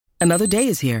Another day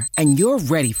is here, and you're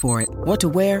ready for it. What to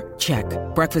wear? Check.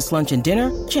 Breakfast, lunch, and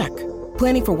dinner? Check.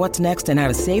 Planning for what's next and how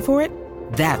to save for it?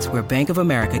 That's where Bank of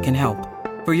America can help.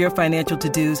 For your financial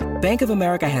to-dos, Bank of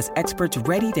America has experts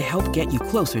ready to help get you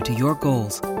closer to your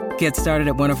goals. Get started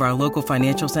at one of our local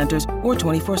financial centers or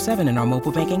 24/7 in our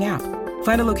mobile banking app.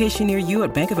 Find a location near you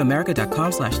at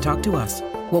bankofamerica.com/talktous.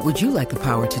 What would you like the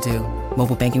power to do?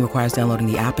 Mobile banking requires downloading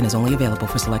the app and is only available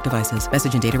for select devices.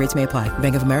 Message and data rates may apply.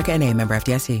 Bank of America N.A., member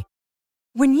FDIC.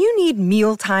 When you need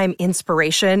mealtime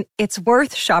inspiration, it's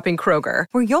worth shopping Kroger,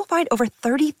 where you'll find over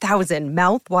 30,000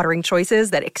 mouth-watering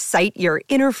choices that excite your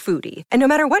inner foodie. And no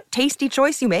matter what tasty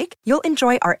choice you make, you'll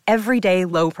enjoy our everyday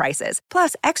low prices,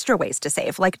 plus extra ways to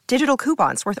save, like digital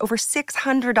coupons worth over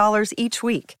 $600 each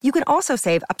week. You can also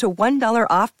save up to $1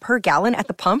 off per gallon at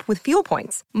the pump with fuel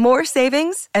points. More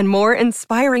savings and more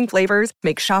inspiring flavors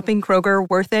make shopping Kroger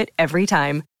worth it every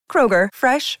time. Kroger,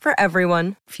 fresh for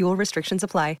everyone. Fuel restrictions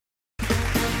apply.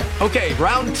 Okay,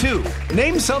 round two.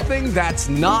 Name something that's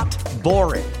not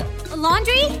boring. A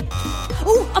laundry?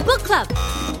 Ooh, a book club.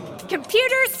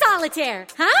 Computer solitaire,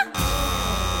 huh?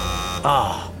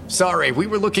 Ah, sorry, we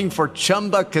were looking for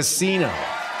Chumba Casino.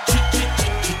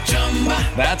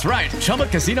 That's right,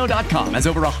 ChumbaCasino.com has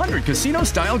over 100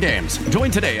 casino-style games.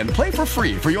 Join today and play for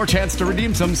free for your chance to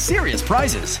redeem some serious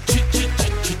prizes.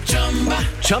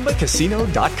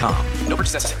 ChumbaCasino.com. No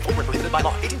purchase necessary. Void where prohibited by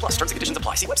law. 18 plus. Terms and conditions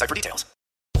apply. See website for details.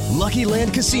 Lucky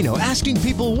Land Casino, asking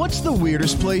people, what's the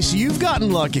weirdest place you've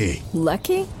gotten lucky?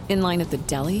 Lucky? In line at the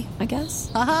deli, I guess?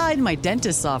 Aha, in my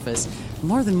dentist's office.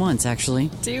 More than once,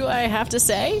 actually. Do I have to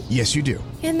say? Yes, you do.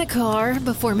 In the car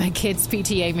before my kids'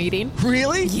 PTA meeting.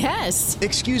 Really? Yes.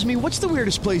 Excuse me, what's the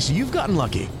weirdest place you've gotten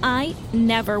lucky? I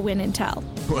never win and tell.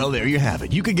 Well, there you have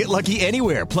it. You can get lucky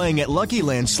anywhere, playing at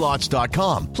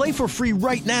LuckyLandSlots.com. Play for free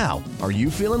right now. Are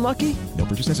you feeling lucky? No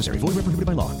purchase necessary. Void where prohibited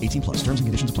by law. 18 plus. Terms and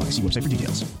conditions apply. See website for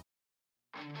details.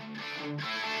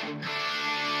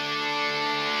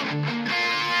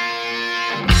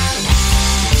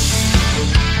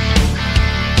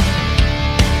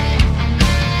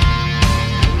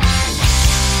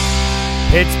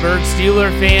 Pittsburgh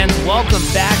Steelers fans, welcome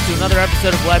back to another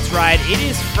episode of Let's Ride. It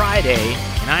is Friday,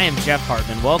 and I am Jeff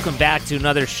Hartman. Welcome back to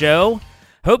another show.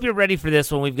 Hope you're ready for this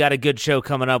one. We've got a good show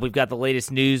coming up. We've got the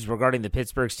latest news regarding the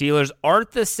Pittsburgh Steelers.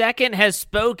 Art II has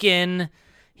spoken.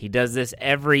 He does this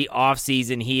every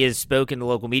offseason. He has spoken to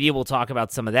local media. We'll talk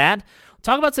about some of that. We'll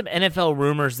talk about some NFL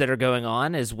rumors that are going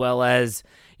on, as well as,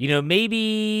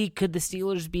 maybe could the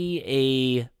Steelers be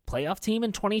a playoff team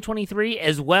in 2023,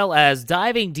 as well as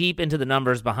diving deep into the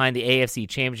numbers behind the AFC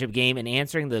Championship game and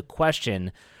answering the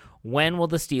question, when will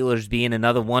the Steelers be in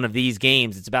another one of these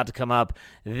games? It's about to come up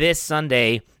this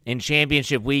Sunday in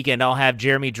Championship Weekend. I'll have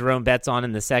Jeremy Jerome Betts on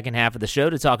in the second half of the show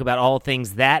to talk about all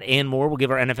things that and more. We'll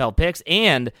give our NFL picks,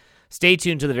 and stay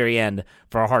tuned to the very end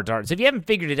for our Heart to Heart. So if you haven't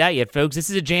figured it out yet, folks, this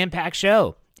is a jam-packed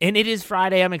show, and it is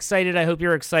Friday. I'm excited. I hope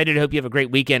you're excited. I hope you have a great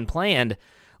weekend planned.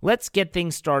 Let's get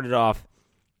things started off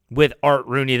with Art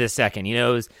Rooney II.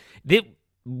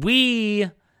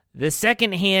 The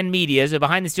secondhand media, so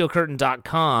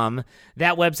BehindTheSteelCurtain.com,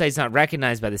 that website's not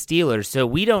recognized by the Steelers, so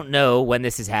we don't know when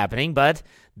this is happening, but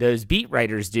those beat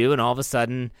writers do, and all of a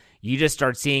sudden, you just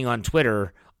start seeing on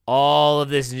Twitter all of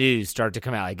this news start to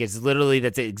come out. Like, it's literally,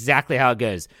 that's exactly how it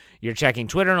goes. You're checking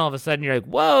Twitter, and all of a sudden, you're like,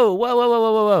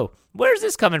 whoa. Where's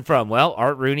this coming from? Well,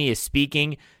 Art Rooney is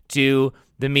speaking to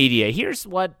the media. Here's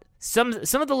what some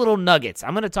of the little nuggets.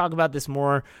 I'm going to talk about this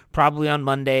more probably on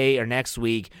Monday or next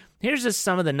week. Here's just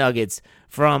some of the nuggets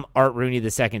from Art Rooney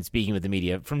II speaking with the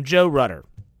media. From Joe Rutter.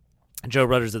 Joe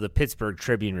Rutter's of the Pittsburgh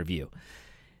Tribune-Review.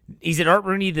 He said Art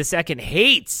Rooney II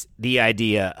hates the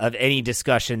idea of any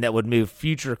discussion that would move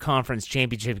future conference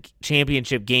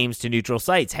championship games to neutral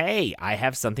sites. Hey, I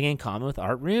have something in common with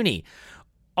Art Rooney.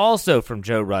 Also from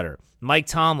Joe Rutter, Mike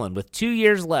Tomlin, with 2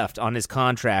 years left on his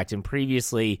contract and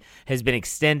previously has been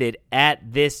extended at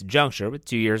this juncture with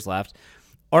 2 years left,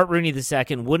 Art Rooney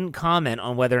II wouldn't comment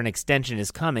on whether an extension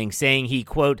is coming, saying he,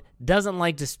 quote, doesn't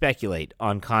like to speculate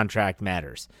on contract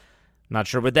matters. Not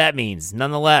sure what that means.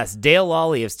 Nonetheless, Dale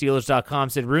Lawley of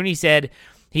Steelers.com said Rooney said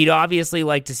he'd obviously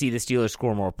like to see the Steelers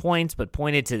score more points, but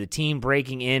pointed to the team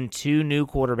breaking in 2 new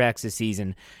quarterbacks this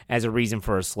season as a reason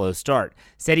for a slow start.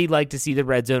 Said he'd like to see the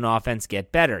red zone offense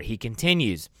get better. He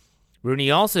continues. Rooney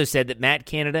also said that Matt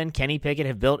Canada and Kenny Pickett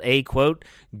have built a, quote,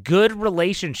 good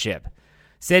relationship.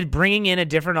 Said bringing in a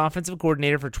different offensive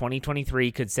coordinator for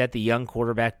 2023 could set the young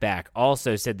quarterback back.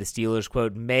 Also said the Steelers,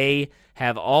 quote, may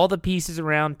have all the pieces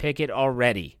around Pickett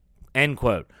already, end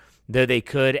quote, though they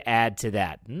could add to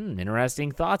that.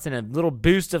 Interesting thoughts and a little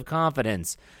boost of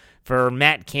confidence for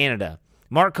Matt Canada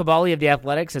Mark Cavalli of The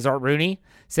Athletic says Art Rooney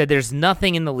said there's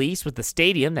nothing in the lease with the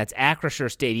stadium, that's Acrisure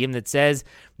Stadium, that says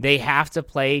they have to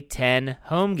play 10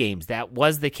 home games. That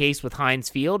was the case with Heinz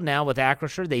Field. Now with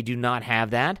Acrisure, they do not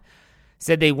have that.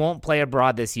 Said they won't play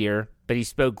abroad this year, but he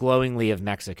spoke glowingly of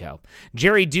Mexico.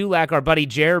 Jerry Dulac, our buddy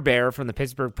Jer Bear from the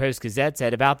Pittsburgh Post-Gazette,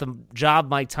 said about the job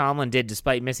Mike Tomlin did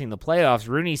despite missing the playoffs.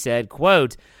 Rooney said,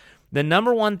 quote, "The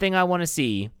number one thing I want to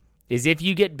see is if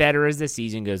you get better as the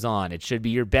season goes on. It should be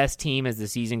your best team as the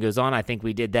season goes on. I think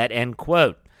we did that," end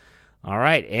quote. All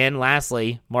right, and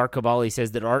lastly, Mark Cavalli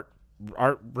says that Art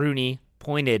Rooney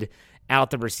pointed out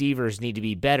the receivers need to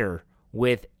be better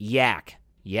with YAC.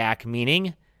 YAC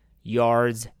meaning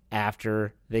yards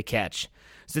after the catch.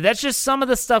 So that's just some of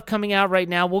the stuff coming out right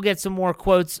now. We'll get some more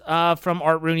quotes from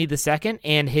Art Rooney II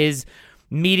and his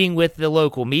meeting with the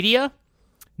local media.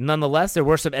 Nonetheless, there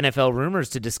were some NFL rumors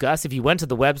to discuss. If you went to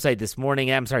the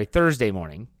website Thursday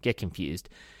morning, get confused.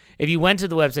 If you went to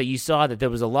the website, you saw that there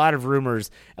was a lot of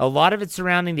rumors, a lot of it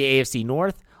surrounding the AFC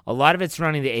North, a lot of it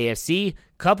surrounding the AFC. A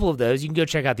couple of those, you can go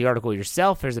check out the article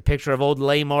yourself. There's a picture of old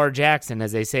Lamar Jackson,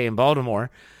 as they say in Baltimore.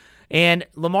 And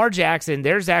Lamar Jackson,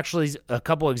 there's actually a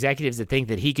couple executives that think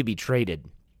that he could be traded.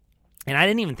 And I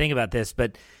didn't even think about this,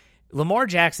 but Lamar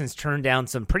Jackson's turned down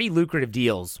some pretty lucrative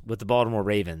deals with the Baltimore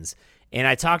Ravens. And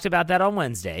I talked about that on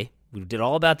Wednesday. We did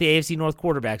all about the AFC North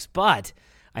quarterbacks, but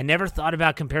I never thought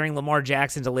about comparing Lamar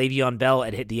Jackson to Le'Veon Bell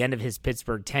at the end of his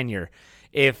Pittsburgh tenure.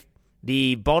 If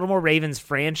the Baltimore Ravens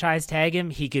franchise tag him,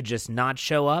 he could just not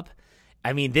show up.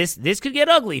 I mean, this could get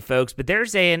ugly, folks, but they're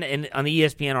saying, and on the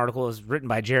ESPN article, it was written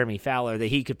by Jeremy Fowler, that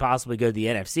he could possibly go to the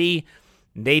NFC.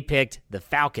 They picked the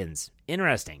Falcons.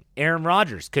 Interesting. Aaron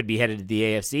Rodgers could be headed to the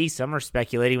AFC. Some are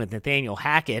speculating with Nathaniel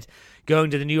Hackett going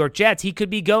to the New York Jets. He could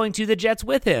be going to the Jets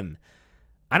with him.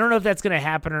 I don't know if that's going to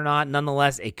happen or not.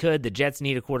 Nonetheless, it could. The Jets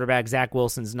need a quarterback. Zach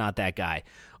Wilson's not that guy.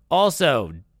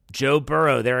 Also, Joe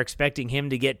Burrow, they're expecting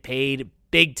him to get paid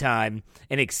big time,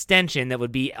 an extension that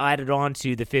would be added on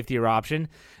to the fifth-year option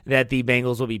that the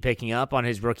Bengals will be picking up on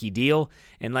his rookie deal.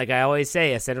 And like I always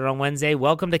say, I said it on Wednesday,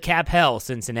 welcome to cap hell,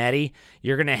 Cincinnati.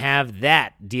 You're going to have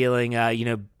that dealing,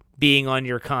 being on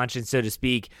your conscience, so to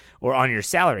speak, or on your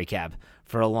salary cap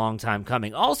for a long time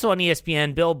coming. Also on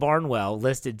ESPN, Bill Barnwell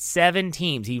listed 7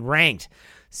 teams. He ranked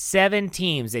 7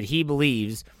 teams that he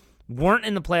believes weren't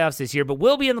in the playoffs this year, but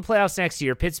will be in the playoffs next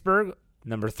year. Pittsburgh,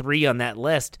 number 3 on that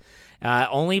list.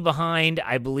 Only behind,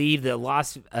 I believe,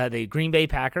 the Green Bay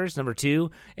Packers, number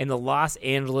 2, and the Los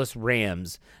Angeles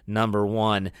Rams, number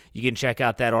 1. You can check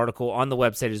out that article on the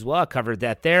website as well. I covered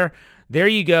that there. There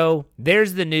you go.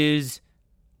 There's the news.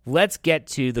 Let's get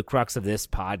to the crux of this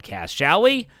podcast, shall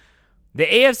we? The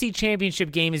AFC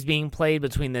Championship game is being played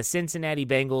between the Cincinnati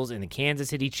Bengals and the Kansas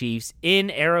City Chiefs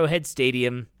in Arrowhead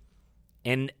Stadium.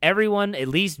 And everyone, at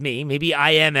least me, maybe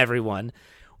I am everyone,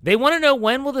 they want to know,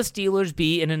 when will the Steelers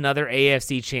be in another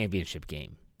AFC Championship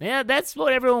game? Yeah, that's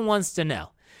what everyone wants to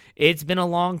know. It's been a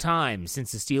long time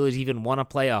since the Steelers even won a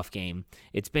playoff game.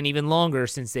 It's been even longer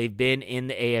since they've been in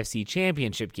the AFC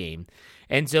Championship game.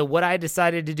 And so what I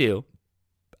decided to do,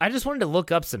 I just wanted to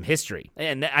look up some history.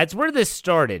 And that's where this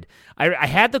started. I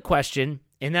had the question,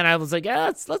 and then I was like,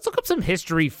 let's look up some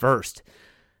history first.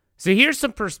 So here's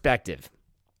some perspective.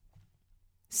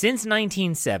 Since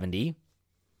 1970,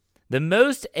 the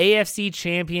most AFC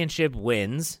Championship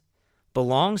wins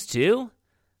belongs to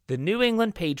the New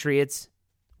England Patriots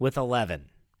with 11.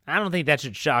 I don't think that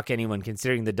should shock anyone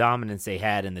considering the dominance they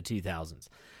had in the 2000s.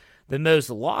 The most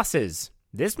losses,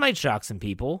 this might shock some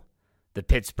people, the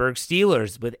Pittsburgh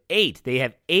Steelers with 8. They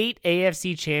have 8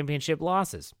 AFC Championship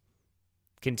losses.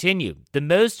 Continue. The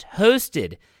most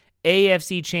hosted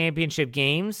AFC Championship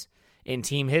games in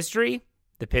team history,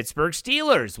 the Pittsburgh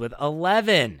Steelers with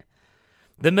 11.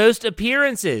 The most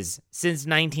appearances since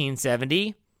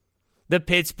 1970, the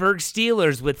Pittsburgh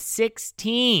Steelers with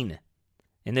 16.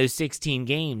 In those 16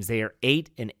 games, they are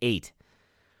 8-8.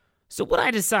 So what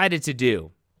I decided to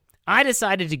do, I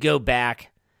decided to go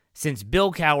back since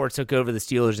Bill Cowher took over the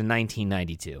Steelers in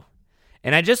 1992.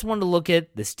 And I just wanted to look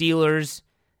at the Steelers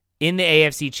in the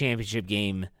AFC Championship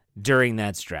game during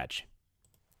that stretch.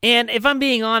 And if I'm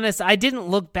being honest, I didn't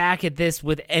look back at this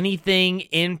with anything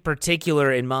in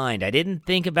particular in mind. I didn't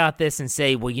think about this and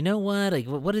say, well, you know what? Like,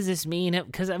 what does this mean?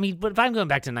 Because, I mean, if I'm going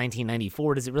back to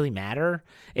 1994, does it really matter?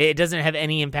 It doesn't have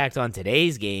any impact on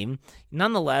today's game.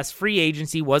 Nonetheless, free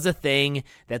agency was a thing.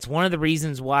 That's one of the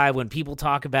reasons why when people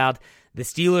talk about the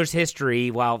Steelers'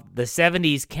 history, while the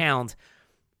 70s count,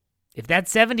 if that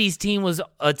 70s team was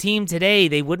a team today,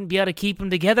 they wouldn't be able to keep them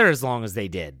together as long as they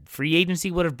did. Free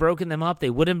agency would have broken them up. They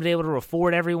wouldn't have been able to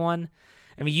afford everyone.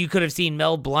 I mean, you could have seen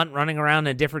Mel Blount running around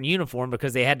in a different uniform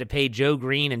because they had to pay Joe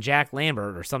Green and Jack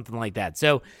Lambert or something like that.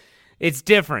 So it's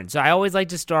different. So I always like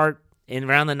to start in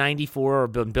around the 94 or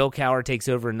when Bill Cowher takes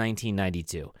over in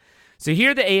 1992. So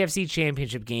here are the AFC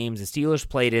Championship games the Steelers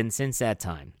played in since that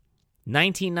time.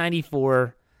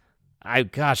 1994, I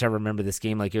remember this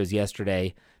game like it was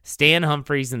yesterday. Stan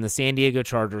Humphries and the San Diego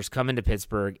Chargers come into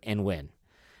Pittsburgh and win.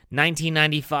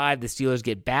 1995, the Steelers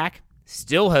get back,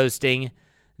 still hosting.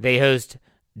 They host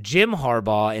Jim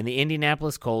Harbaugh and the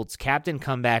Indianapolis Colts. Captain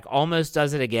comeback, almost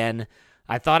does it again.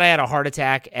 I thought I had a heart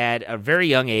attack at a very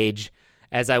young age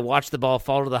as I watched the ball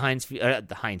fall to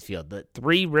the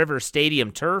Three River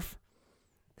Stadium turf.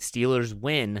 Steelers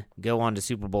win, go on to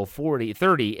Super Bowl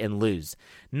 30, and lose.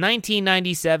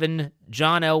 1997,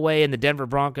 John Elway and the Denver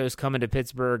Broncos come into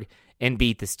Pittsburgh and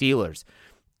beat the Steelers.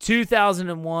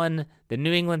 2001, the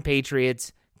New England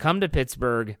Patriots come to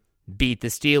Pittsburgh, beat the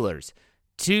Steelers.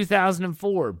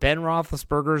 2004, Ben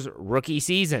Roethlisberger's rookie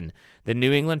season. The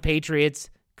New England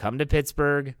Patriots come to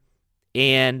Pittsburgh,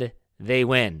 and they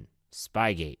win.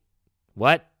 Spygate.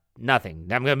 What? Nothing.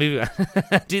 I'm going to move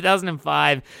on.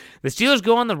 2005, the Steelers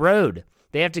go on the road.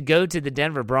 They have to go to the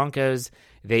Denver Broncos.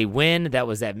 They win. That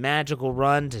was that magical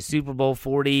run to Super Bowl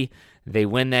 40. They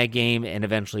win that game and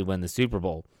eventually win the Super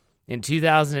Bowl. In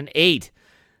 2008,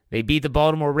 they beat the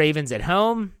Baltimore Ravens at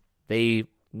home. They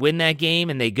win that game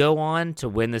and they go on to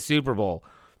win the Super Bowl.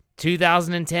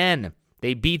 2010,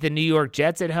 they beat the New York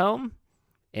Jets at home.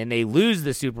 And they lose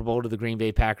the Super Bowl to the Green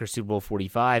Bay Packers, Super Bowl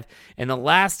 45. And the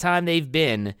last time they've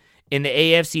been in the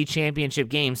AFC Championship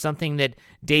game, something that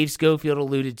Dave Schofield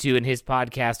alluded to in his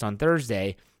podcast on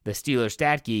Thursday, the Steelers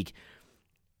Stat Geek,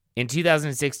 in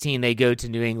 2016, they go to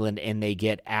New England and they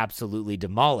get absolutely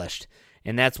demolished.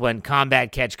 And that's when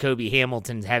combat catch Kobe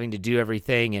Hamilton's having to do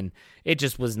everything, and it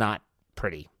just was not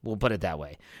pretty. We'll put it that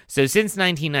way. So since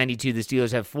 1992, the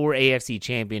Steelers have 4 AFC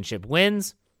Championship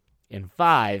wins and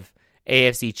 5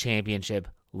 AFC Championship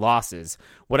losses.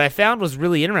 What I found was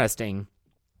really interesting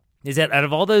is that out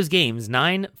of all those games,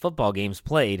 9 football games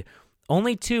played,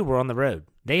 only 2 were on the road.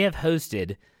 They have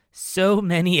hosted so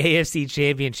many AFC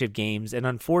Championship games, and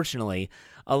unfortunately,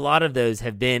 a lot of those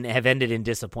have ended in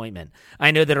disappointment. I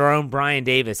know that our own Brian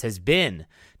Davis has been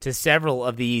to several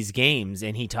of these games,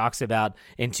 and he talks about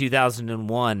in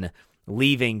 2001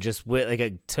 leaving just with like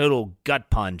a total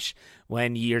gut punch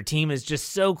when your team is just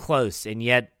so close, and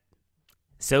yet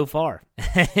so far,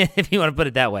 if you want to put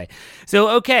it that way. So,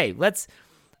 okay, let's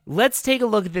take a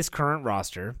look at this current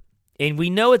roster, and we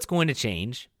know it's going to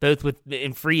change, both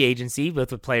in free agency,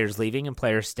 both with players leaving and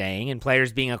players staying and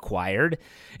players being acquired,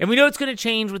 and we know it's going to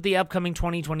change with the upcoming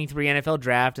 2023 NFL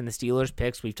Draft and the Steelers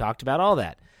picks. We've talked about all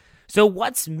that. So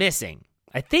what's missing?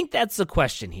 I think that's the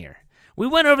question here. We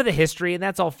went over the history, and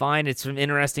that's all fine. It's some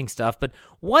interesting stuff, but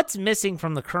what's missing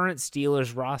from the current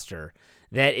Steelers roster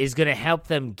that is going to help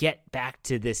them get back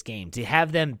to this game, to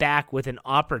have them back with an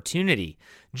opportunity,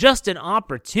 just an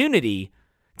opportunity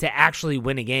to actually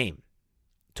win a game,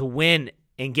 to win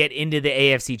and get into the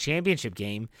AFC Championship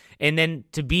game, and then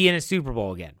to be in a Super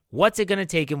Bowl again? What's it going to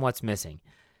take and what's missing?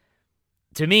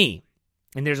 To me,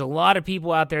 and there's a lot of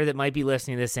people out there that might be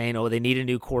listening to this saying, oh, they need a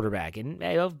new quarterback. And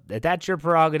that's your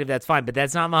prerogative, that's fine, but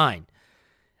that's not mine.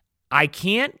 I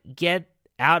can't get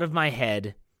out of my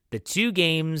head the 2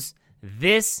 games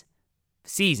this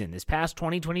season, this past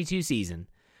 2022 season,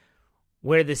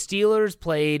 where the Steelers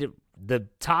played the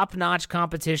top-notch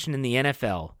competition in the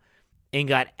NFL and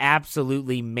got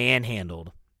absolutely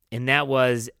manhandled, and that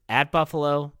was at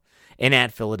Buffalo and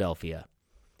at Philadelphia.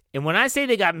 And when I say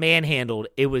they got manhandled,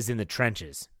 it was in the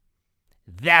trenches.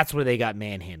 That's where they got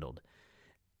manhandled.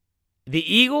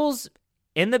 The Eagles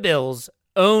and the Bills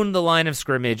owned the line of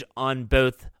scrimmage on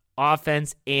both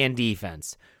offense and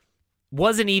defense.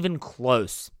 Wasn't even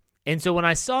close. And so when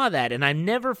I saw that, and I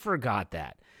never forgot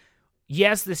that,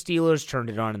 yes, the Steelers turned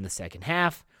it on in the second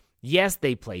half. Yes,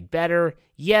 they played better.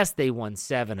 Yes, they won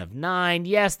 7 of 9.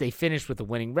 Yes, they finished with a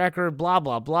winning record, blah,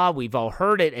 blah, blah. We've all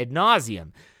heard it ad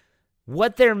nauseum.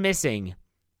 What they're missing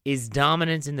is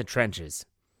dominance in the trenches.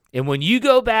 And when you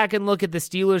go back and look at the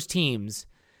Steelers teams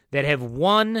that have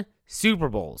won Super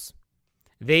Bowls,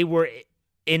 they were,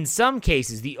 in some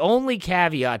cases, the only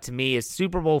caveat to me is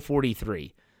Super Bowl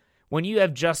 43, when you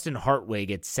have Justin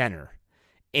Hartwig at center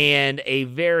and a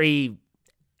very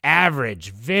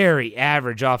average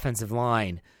offensive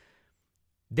line.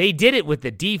 They did it with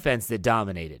the defense that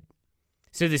dominated.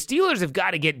 So the Steelers have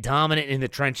got to get dominant in the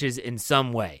trenches in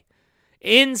some way.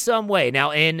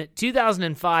 Now, in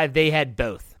 2005, they had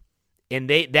both, and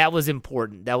that was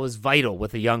important. That was vital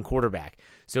with a young quarterback.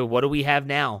 So what do we have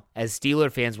now? As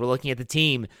Steeler fans, we're looking at the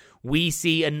team. We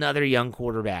see another young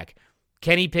quarterback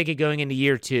Kenny Pickett going into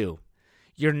year 2.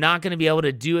 You're not going to be able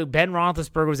to do it. Ben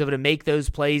Roethlisberger was able to make those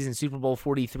plays in Super Bowl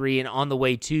 43 and on the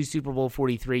way to Super Bowl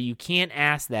 43. You can't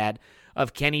ask that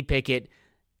of Kenny Pickett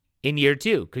in year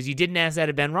 2 because you didn't ask that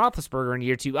of Ben Roethlisberger in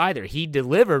year 2 either. He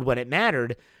delivered when it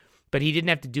mattered, but he didn't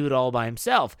have to do it all by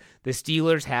himself. The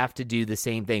Steelers have to do the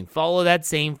same thing. Follow that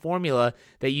same formula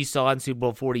that you saw in Super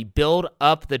Bowl 40. Build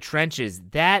up the trenches.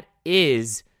 That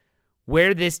is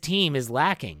where this team is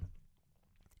lacking.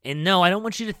 And no, I don't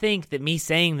want you to think that me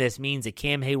saying this means that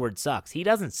Cam Hayward sucks. He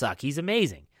doesn't suck. He's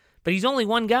amazing. But he's only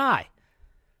one guy.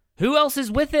 Who else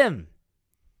is with him?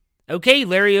 Okay,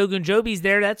 Larry Ogunjobi's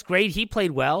there. That's great. He played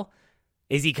well.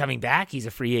 Is he coming back? He's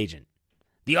a free agent.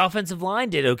 The offensive line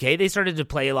did okay. They started to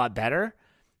play a lot better.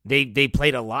 They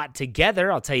played a lot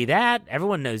together, I'll tell you that.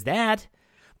 Everyone knows that.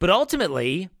 But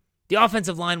ultimately, the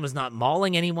offensive line was not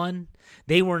mauling anyone.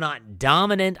 They were not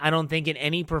dominant, I don't think, in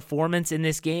any performance in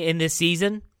this game, in this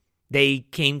season. They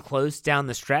came close down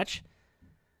the stretch.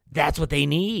 That's what they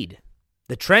need.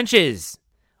 The trenches.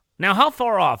 Now, how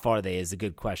far off are they is a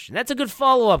good question. That's a good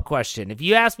follow-up question. If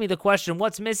you ask me the question,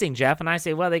 what's missing, Jeff? And I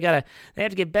say, well, they have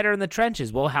to get better in the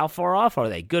trenches. Well, how far off are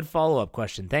they? Good follow-up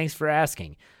question. Thanks for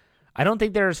asking. I don't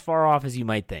think they're as far off as you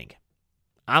might think.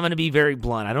 I'm going to be very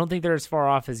blunt. I don't think they're as far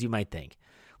off as you might think.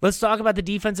 Let's talk about the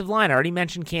defensive line. I already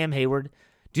mentioned Cam Hayward.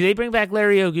 Do they bring back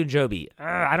Larry Ogunjobi?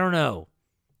 I don't know.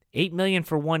 $8 million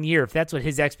for 1 year, if that's what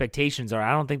his expectations are,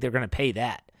 I don't think they're going to pay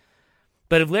that.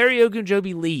 But if Larry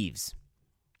Ogunjobi leaves,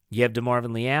 you have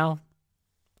DeMarvin Leal,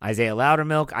 Isaiah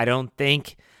Loudermilk. I don't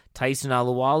think Tyson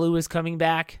Alualu is coming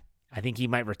back. I think he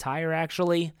might retire,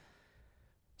 actually.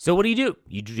 So what do?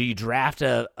 You draft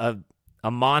a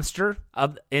monster,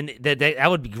 and that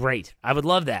would be great. I would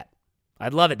love that.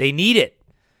 I'd love it. They need it.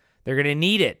 They're going to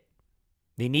need it.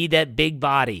 They need that big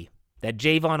body. That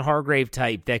Javon Hargrave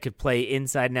type that could play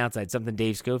inside and outside, something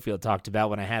Dave Schofield talked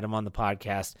about when I had him on the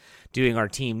podcast doing our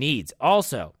team needs.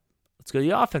 Also, let's go to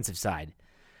the offensive side.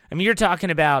 I mean, you're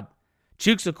talking about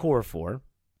Chuks Okorafor,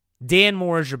 Dan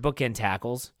Moore as your bookend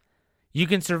tackles. You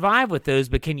can survive with those,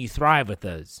 but can you thrive with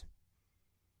those?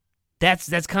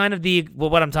 That's kind of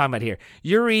what I'm talking about here.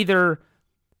 You're either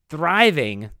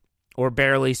thriving or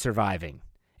barely surviving.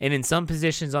 And in some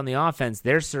positions on the offense,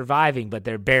 they're surviving, but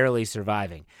they're barely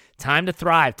surviving. Time to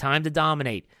thrive, time to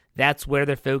dominate. That's where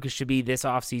their focus should be this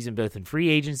offseason, both in free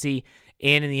agency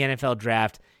and in the NFL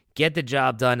draft. Get the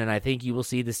job done, and I think you will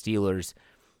see the Steelers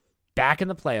back in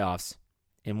the playoffs.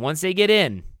 And once they get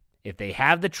in, if they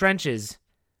have the trenches,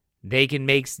 they can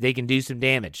do some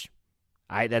damage.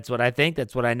 That's what I think.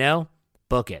 That's what I know.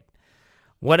 Book it.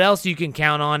 What else you can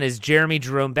count on is Jeremy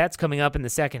Jerome Betts coming up in the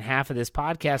second half of this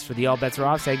podcast for the All Bets Are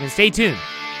Off segment. Stay tuned.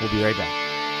 We'll be right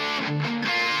back.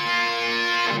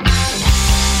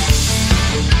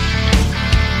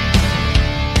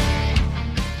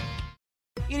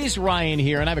 It is Ryan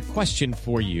here, and I have a question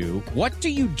for you. What do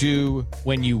you do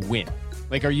when you win?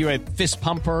 Like, are you a fist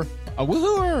pumper? A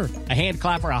woohooer, a hand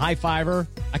clapper, a high fiver.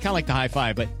 I kind of like the high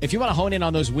five, but if you want to hone in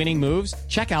on those winning moves,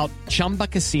 check out Chumba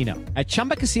Casino. At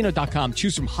ChumbaCasino.com,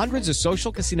 choose from hundreds of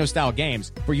social casino style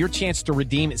games for your chance to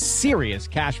redeem serious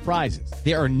cash prizes.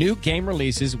 There are new game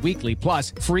releases weekly,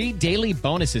 plus free daily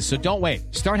bonuses. So don't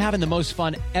wait. Start having the most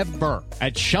fun ever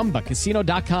at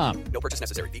ChumbaCasino.com. No purchase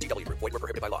necessary. VGW. Void where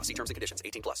prohibited by law. See terms and conditions.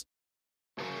 18+.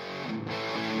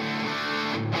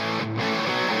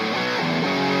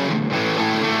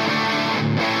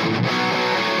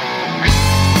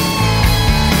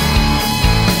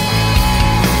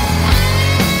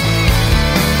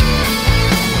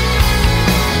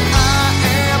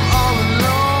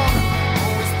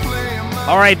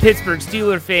 All right, Pittsburgh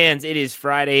Steelers fans, it is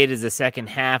Friday. It is the second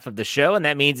half of the show, and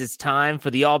that means it's time for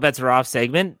the All Bets Are Off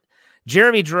segment.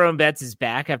 Jeremy Jerome Betts is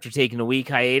back after taking a week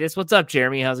hiatus. What's up,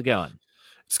 Jeremy? How's it going?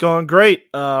 It's going great.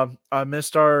 I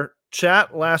missed our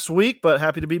chat last week, but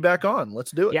happy to be back on.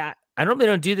 Let's do it. Yeah, I normally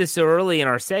don't do this so early in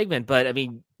our segment, but I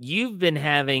mean, you've been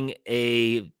having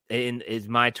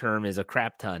my term is a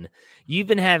crap ton. You've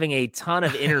been having a ton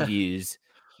of interviews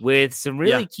with some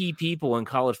really key people in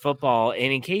college football.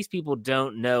 And in case people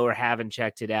don't know or haven't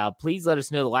checked it out, please let us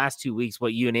know the last 2 weeks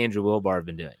what you and Andrew Wilbar have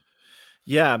been doing.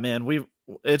 Yeah, man,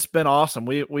 it's been awesome.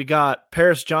 We got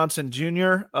Paris Johnson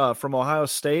Jr. From Ohio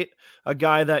State, a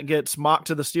guy that gets mocked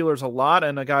to the Steelers a lot,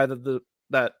 and a guy that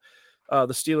the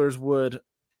Steelers would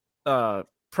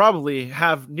probably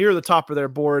have near the top of their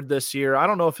board this year. I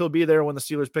don't know if he'll be there when the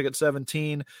Steelers pick at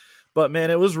 17, but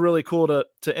man, it was really cool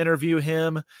to interview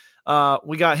him.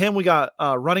 We got him. We got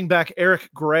running back Eric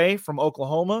Gray from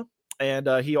Oklahoma, and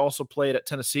he also played at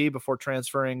Tennessee before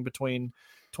transferring between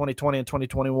 2020 and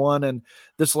 2021. And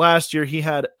this last year, he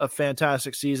had a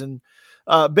fantastic season.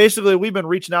 basically we've been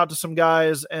reaching out to some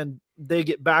guys and they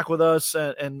get back with us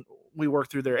and we work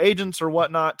through their agents or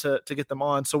whatnot to get them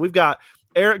on. So we've got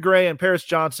Eric Gray and Paris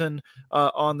Johnson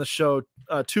on the show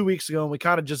 2 weeks ago, and we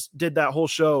kind of just did that whole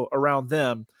show around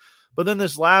them. But then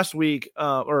this last week,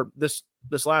 or this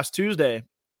last Tuesday,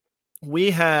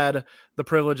 we had the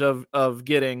privilege of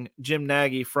getting Jim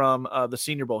Nagy from the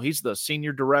Senior Bowl. He's the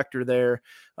senior director there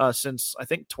since, I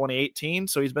think, 2018.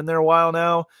 So he's been there a while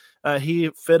now. He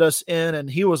fit us in, and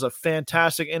he was a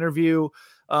fantastic interview.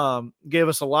 Gave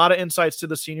us a lot of insights to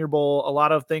the Senior Bowl, a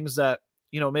lot of things that,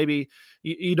 maybe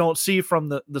you don't see from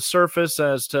the surface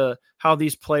as to how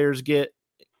these players get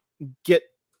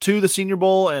to the Senior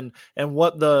Bowl and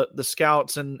what the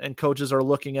scouts and coaches are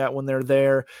looking at when they're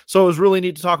there. So it was really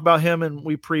neat to talk about him, and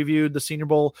we previewed the Senior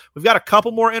Bowl. We've got a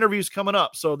couple more interviews coming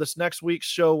up. So this next week's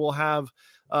show will have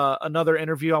another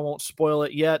interview. I won't spoil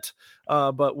it yet,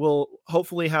 but we'll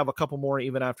hopefully have a couple more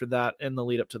even after that in the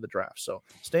lead up to the draft. So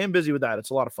staying busy with that. It's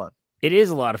a lot of fun. It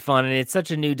is a lot of fun, and it's such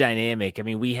a new dynamic. I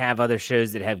mean, we have other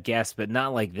shows that have guests, but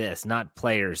not like this, not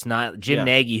players, not Jim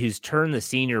Nagy, who's turned the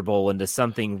Senior Bowl into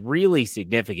something really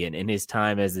significant in his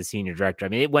time as the senior director. I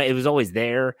mean, it was always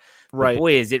there, right?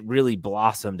 Boy, has it really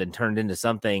blossomed and turned into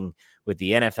something with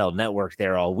the NFL Network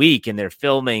there all week, and they're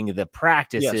filming the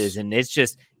practices, and it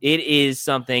is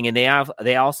something. And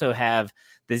they also have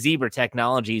the Zebra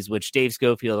Technologies, which Dave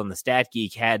Schofield on the Stat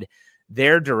Geek had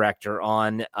their director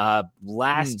on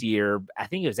last year. I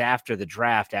think it was after the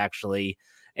draft, actually.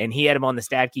 And he had him on the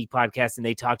Stat Geek podcast, and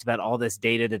they talked about all this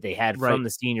data that they had from the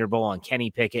Senior Bowl on Kenny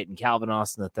Pickett and Calvin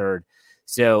Austin III.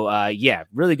 So,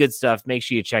 really good stuff. Make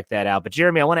sure you check that out. But,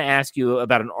 Jeremy, I want to ask you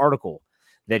about an article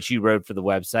that you wrote for the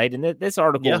website. And this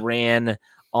article ran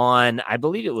on, I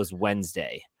believe it was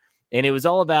Wednesday. And it was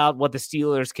all about what the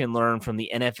Steelers can learn from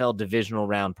the NFL divisional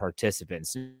round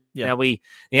participants. Now, the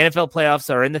NFL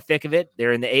playoffs are in the thick of it.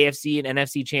 They're in the AFC and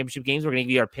NFC championship games. We're going to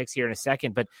give you our picks here in a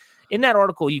second. But in that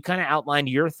article, you kind of outlined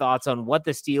your thoughts on what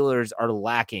the Steelers are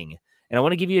lacking. And I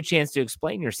want to give you a chance to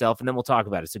explain yourself, and then we'll talk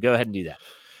about it. So go ahead and do that.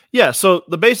 Yeah, so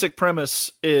the basic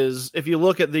premise is if you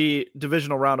look at the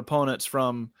divisional round opponents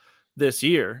from this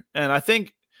year, and I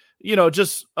think,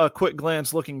 just a quick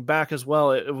glance looking back as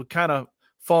well, it would kind of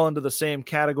fall into the same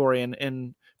category.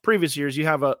 In previous years, you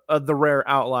have the rare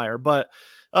outlier, but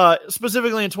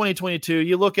specifically in 2022,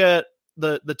 you look at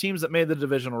the teams that made the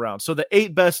divisional round. So the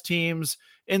 8 best teams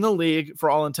in the league for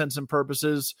all intents and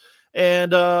purposes.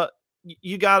 And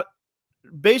you got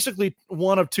basically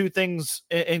one of two things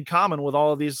in common with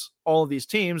all of these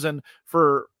teams. And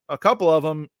for a couple of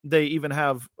them, they even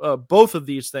have both of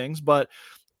these things, but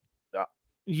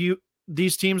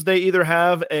these teams, they either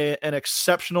have an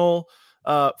exceptional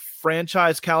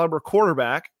franchise caliber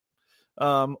quarterback,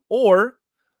 or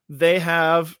they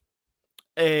have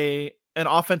an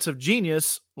offensive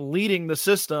genius leading the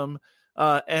system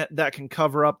and that can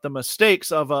cover up the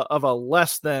mistakes of a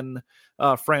less than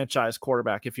franchise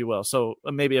quarterback, if you will. So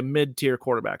maybe a mid-tier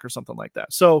quarterback or something like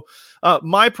that. So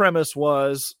my premise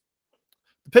was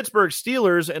the Pittsburgh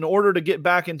Steelers, in order to get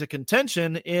back into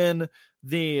contention in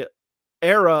the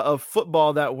era of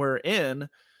football that we're in,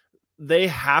 they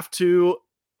have to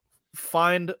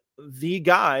find the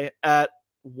guy at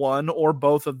one or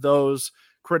both of those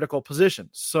critical positions.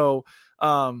 So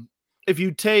if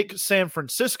you take San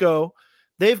Francisco,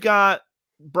 they've got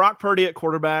Brock Purdy at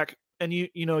quarterback, and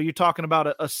you're talking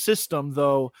about a system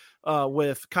though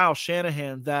with Kyle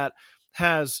Shanahan that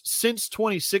has since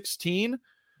 2016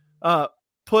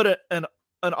 put an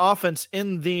offense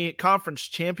in the conference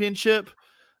championship.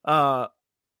 Let's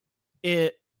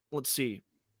see,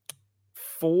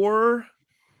 4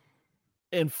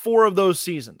 of those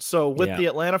seasons. So with the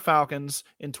Atlanta Falcons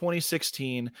in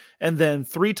 2016, and then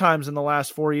 3 times in the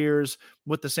last 4 years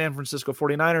with the San Francisco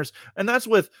 49ers. And that's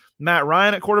with Matt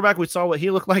Ryan at quarterback. We saw what he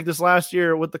looked like this last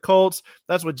year with the Colts.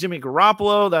 That's with Jimmy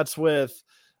Garoppolo. That's with,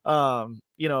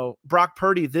 Brock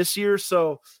Purdy this year.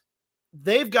 So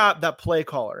they've got that play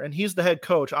caller, and he's the head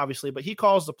coach, obviously, but he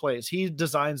calls the plays. He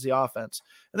designs the offense.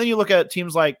 And then you look at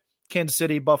teams like Kansas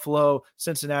City, Buffalo,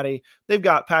 Cincinnati. They've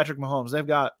got Patrick Mahomes. They've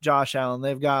got Josh Allen.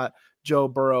 They've got Joe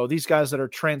Burrow. These guys that are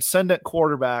transcendent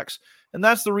quarterbacks. And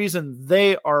that's the reason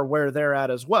they are where they're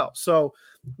at as well. So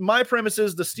my premise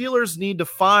is the Steelers need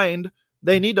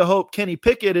to hope Kenny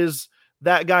Pickett is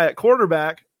that guy at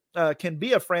quarterback, can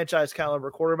be a franchise caliber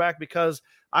quarterback, because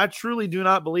I truly do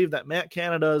not believe that Matt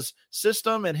Canada's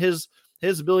system and his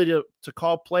ability to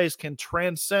call plays can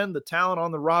transcend the talent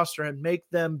on the roster and make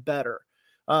them better.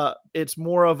 It's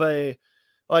more of if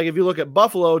you look at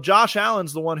Buffalo, Josh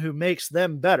Allen's the one who makes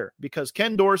them better, because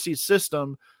Ken Dorsey's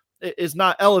system is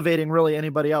not elevating really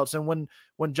anybody else. And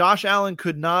when Josh Allen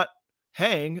could not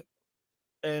hang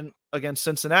and against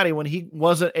Cincinnati when he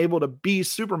wasn't able to be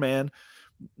Superman,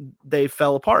 they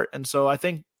fell apart. And so I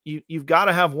think you've got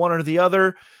to have one or the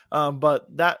other. But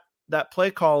that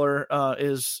play caller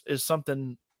is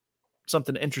something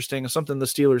interesting, something the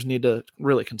Steelers need to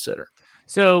really consider.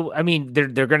 So, I mean, they're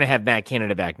going to have Matt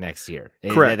Canada back next year.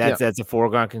 Correct. That's a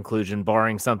foregone conclusion,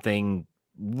 barring something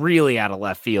really out of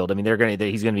left field. I mean,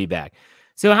 he's going to be back.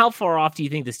 So how far off do you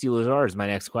think the Steelers are is my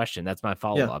next question. That's my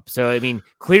follow-up. So, I mean,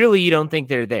 clearly you don't think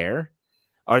they're there.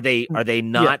 Are they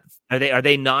not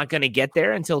going to get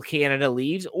there until Canada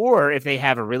leaves? Or if they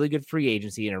have a really good free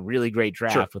agency and a really great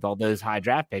draft with all those high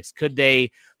draft picks, could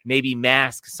they maybe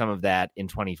mask some of that in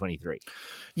 2023?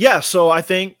 Yeah. So I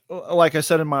think, like I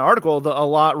said in my article, a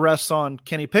lot rests on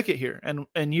Kenny Pickett here. And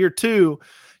in year 2,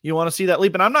 you want to see that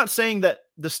leap. And I'm not saying that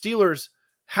the Steelers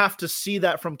have to see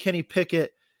that from Kenny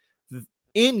Pickett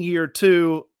in year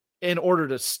 2 in order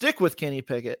to stick with Kenny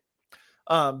Pickett,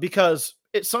 because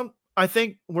I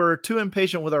think we're too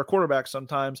impatient with our quarterbacks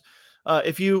sometimes.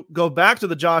 If you go back to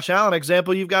the Josh Allen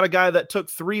example, you've got a guy that took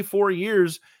 3-4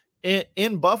 years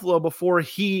in Buffalo before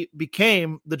he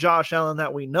became the Josh Allen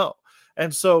that we know.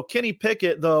 And so Kenny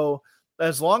Pickett, though,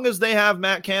 as long as they have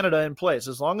Matt Canada in place,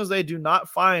 as long as they do not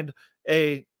find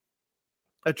a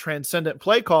transcendent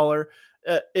play caller,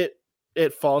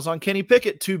 it falls on Kenny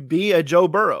Pickett to be a Joe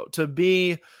Burrow, to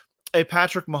be a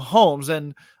Patrick Mahomes,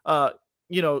 and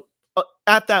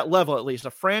at that level, at least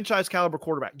a franchise caliber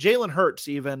quarterback. Jalen Hurts,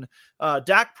 even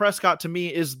Dak Prescott, to me,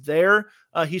 is there.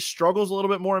 He struggles a little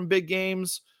bit more in big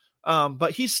games,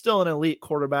 but he's still an elite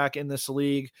quarterback in this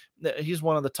league. He's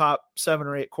one of the top 7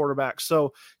 or 8 quarterbacks.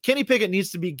 So Kenny Pickett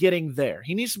needs to be getting there.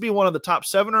 He needs to be one of the top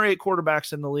 7 or 8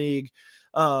 quarterbacks in the league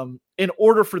in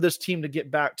order for this team to get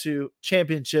back to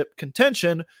championship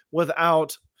contention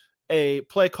without a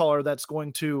play caller that's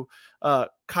going to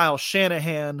Kyle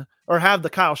Shanahan or have the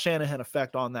Kyle Shanahan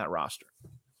effect on that roster.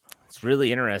 It's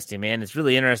really interesting, man. It's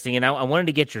really interesting. And I wanted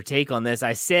to get your take on this.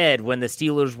 I said when the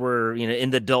Steelers were, in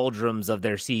the doldrums of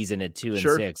their season at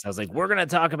 2-6, I was like, we're going to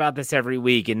talk about this every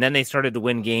week. And then they started to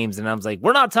win games. And I was like,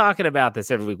 we're not talking about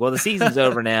this every week. Well, the season's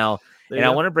over now. And I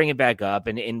want to bring it back up.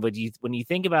 And when you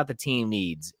think about the team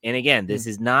needs, and again, this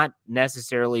is not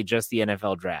necessarily just the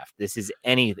NFL draft.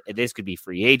 This could be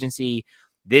free agency.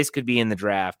 This could be in the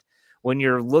draft. When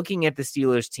you're looking at the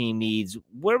Steelers team needs,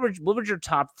 what would your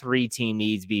top 3 team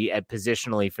needs be at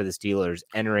positionally for the Steelers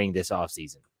entering this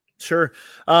offseason? Sure.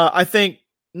 I think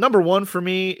number 1 for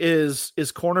me is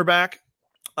cornerback.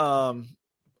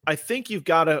 I think you've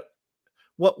got to,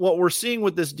 what we're seeing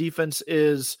with this defense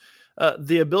is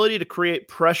the ability to create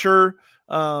pressure,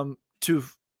 to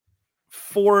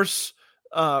force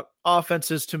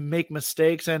offenses to make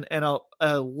mistakes, and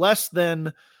a less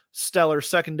than stellar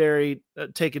secondary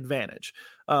take advantage.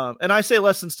 And I say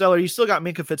less than stellar. You still got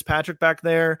Minkah Fitzpatrick back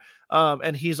there,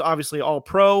 and he's obviously all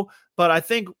pro. But I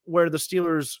think where the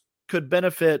Steelers could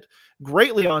benefit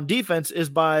greatly on defense is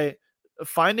by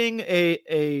finding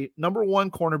a number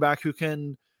 1 cornerback who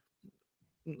can,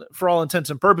 for all intents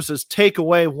and purposes, take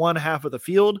away one half of the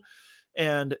field.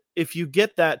 And if you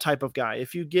get that type of guy,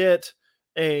 if you get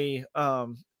a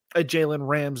Jalen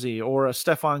Ramsey or a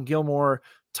Stephon Gilmore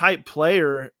type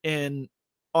player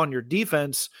on your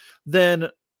defense, then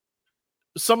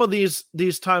some of these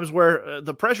times where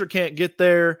the pressure can't get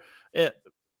there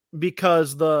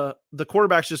because the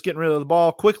quarterback's just getting rid of the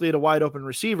ball quickly to wide open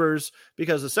receivers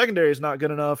because the secondary is not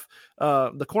good enough.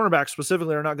 The cornerbacks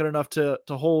specifically are not good enough to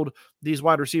hold these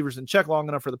wide receivers in check long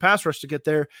enough for the pass rush to get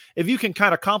there. If you can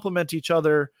kind of complement each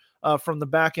other from the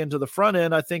back end to the front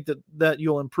end, I think that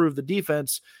you'll improve the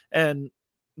defense, and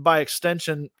by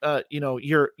extension,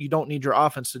 you don't need your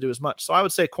offense to do as much. So I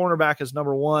would say cornerback is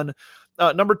number 1.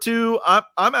 Number 2,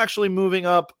 I'm actually moving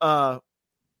up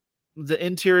the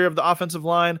interior of the offensive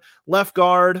line. Left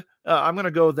guard, I'm going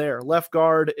to go there. Left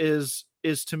guard is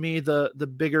to me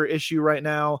the bigger issue right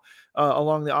now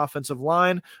along the offensive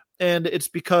line, and it's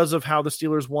because of how the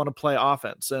Steelers want to play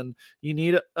offense. And you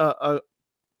need a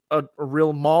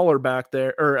real mauler back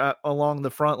there or along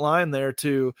the front line there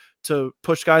to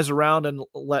push guys around and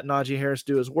let Najee Harris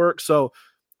do his work. So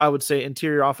I would say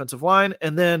interior offensive line.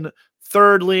 And then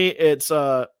thirdly, it's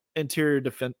interior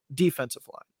defensive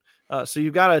line. So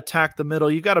you've got to attack the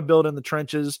middle. You've got to build in the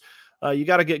trenches. You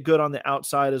got to get good on the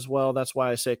outside as well. That's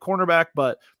why I say cornerback,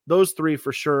 but those 3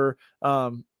 for sure.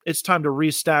 It's time to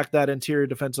restack that interior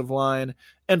defensive line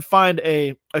and find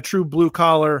a true blue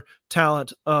collar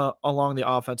talent along the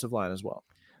offensive line as well.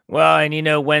 Well,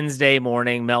 and Wednesday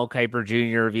morning, Mel Kiper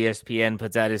Jr. of ESPN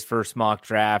puts out his first mock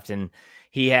draft, and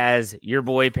He has your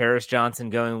boy Paris Johnson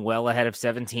going well ahead of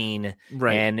 17.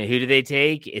 Right. And who do they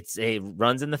take? It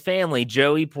runs in the family.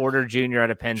 Joey Porter Jr.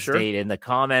 out of Penn State. In the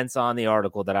comments on the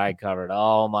article that I covered,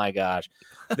 oh my gosh,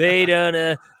 they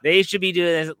don't. They should be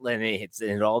doing this.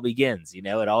 And it all begins. It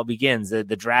all begins. The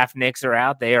draft nicks are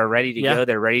out. They are ready to go.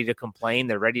 They're ready to complain.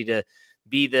 They're ready to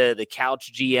be the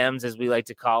couch GMs, as we like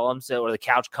to call them. Or the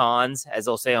couch cons, as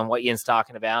they'll say on What Ian's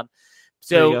talking about.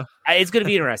 So it's going to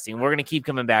be interesting. We're going to keep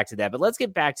coming back to that. But let's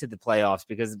get back to the playoffs,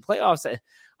 because the playoffs,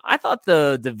 I thought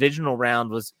the divisional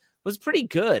round was pretty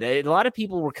good. A lot of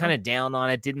people were kind of down on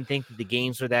it, didn't think that the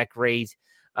games were that great.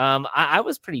 I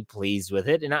was pretty pleased with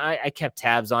it, and I kept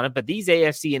tabs on it. But these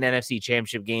AFC and NFC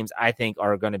championship games, I think,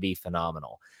 are going to be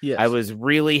phenomenal. Yes. I was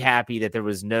really happy that there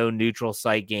was no neutral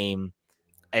site game.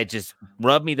 It just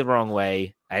rubbed me the wrong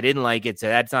way. I didn't like it, so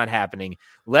that's not happening.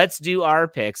 Let's do our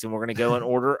picks, and we're going to go in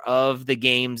order of the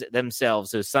games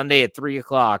themselves. So Sunday at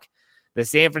 3:00, the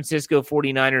San Francisco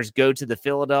 49ers go to the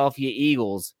Philadelphia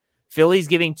Eagles. Philly's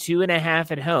giving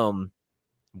 2.5 at home.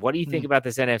 What do you think about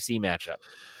this NFC matchup?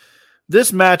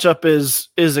 This matchup is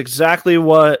exactly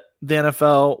what the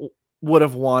NFL would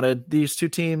have wanted. These two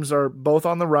teams are both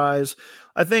on the rise.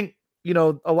 I think,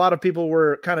 a lot of people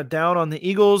were kind of down on the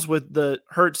Eagles with the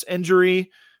Hurts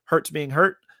injury, Hurts being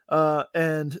hurt,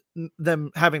 and them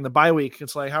having the bye week.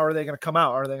 It's like, how are they going to come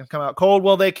out? Are they going to come out cold?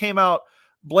 Well, they came out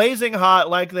blazing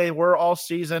hot like they were all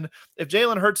season. If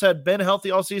Jalen Hurts had been healthy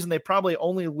all season, they probably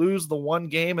only lose the one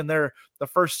game, and they're the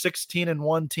first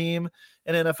 16-1 team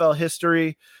in NFL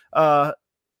history.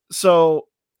 So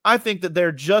I think that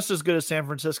they're just as good as San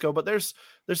Francisco, but there's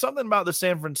something about the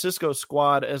San Francisco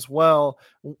squad as well.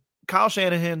 Kyle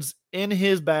Shanahan's in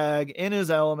his bag, in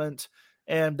his element,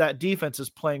 and that defense is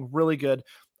playing really good.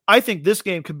 I think this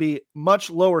game could be much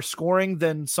lower scoring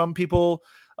than some people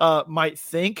might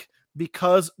think,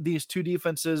 because these two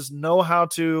defenses know how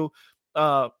to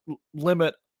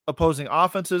limit opposing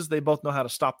offenses. They both know how to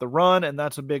stop the run, and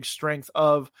that's a big strength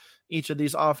of each of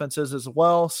these offenses as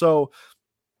well. So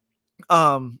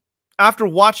after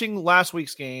watching last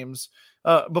week's games,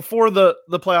 before the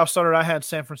playoffs started, I had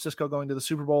San Francisco going to the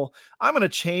Super Bowl. I'm going to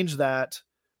change that.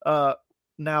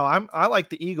 Now I like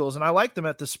the Eagles, and I like them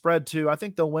at the spread too. I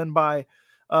think they'll win by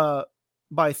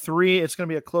 3. It's going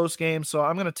to be a close game. So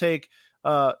I'm going to take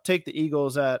the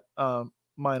Eagles at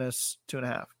minus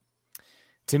 2.5.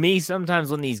 To me,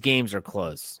 sometimes when these games are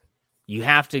close, you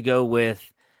have to go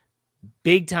with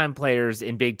big time players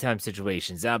in big time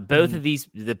situations. Now, both of these,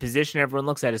 the position everyone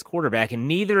looks at is quarterback, and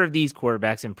neither of these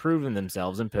quarterbacks have proven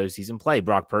themselves in postseason play.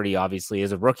 Brock Purdy, obviously,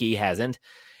 as a rookie, hasn't,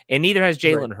 and neither has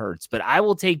Jalen Hurts. But I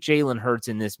will take Jalen Hurts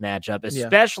in this matchup,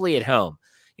 especially at home.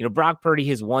 Brock Purdy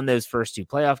has won those first 2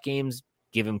 playoff games.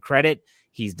 Give him credit.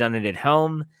 He's done it at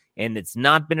home, and it's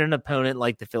not been an opponent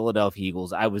like the Philadelphia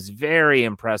Eagles. I was very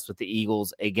impressed with the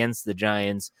Eagles against the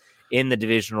Giants in the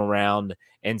divisional round.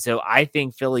 And so I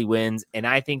think Philly wins, and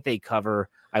I think they cover.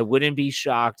 I wouldn't be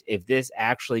shocked if this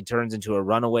actually turns into a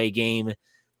runaway game.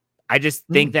 I just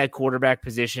think that quarterback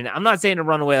position, I'm not saying a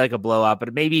runaway like a blowout,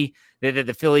 but maybe that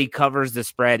the Philly covers the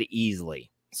spread easily.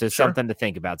 So something to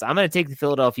think about. So I'm going to take the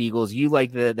Philadelphia Eagles. You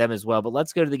like them as well, but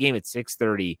let's go to the game at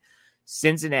 6:30.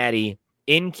 Cincinnati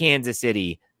in Kansas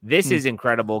City. This is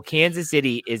incredible. Kansas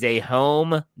City is a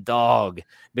home dog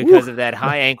because of that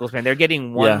high ankle sprain. They're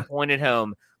getting 1 point at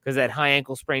home because that high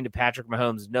ankle sprain to Patrick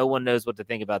Mahomes. No one knows what to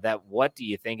think about that. What do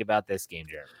you think about this game,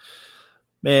 Jared?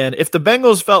 Man, if the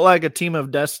Bengals felt like a team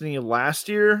of destiny last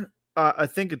year, I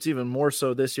think it's even more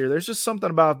so this year. There's just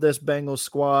something about this Bengals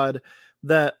squad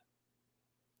that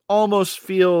almost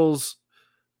feels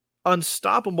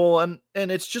unstoppable, and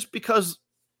it's just because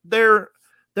their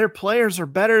players are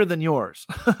better than yours,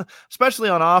 especially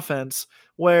on offense,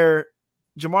 where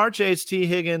Jamar Chase, T.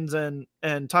 Higgins,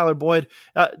 and Tyler Boyd,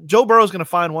 Joe Burrow is going to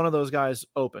find one of those guys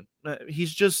open.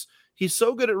 He's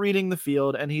so good at reading the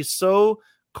field, and he's so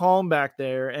calm back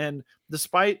there. And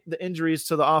despite the injuries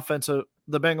to the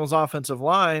Bengals offensive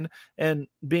line and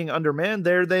being undermanned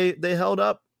there, they held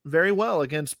up very well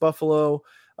against Buffalo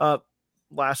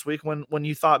last week when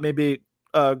you thought maybe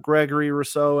Gregory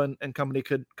Rousseau and company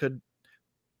could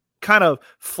kind of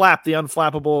flap the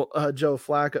unflappable Joe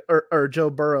Flacco or Joe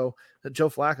Burrow. Joe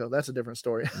Flacco, that's a different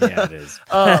story. Yeah, it is.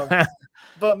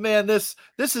 But man, this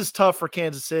is tough for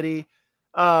Kansas City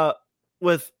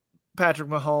with Patrick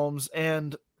Mahomes,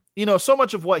 and so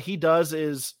much of what he does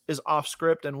is off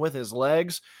script and with his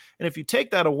legs. And if you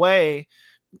take that away,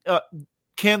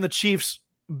 can the Chiefs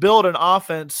build an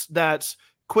offense that's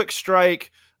quick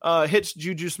strike, hits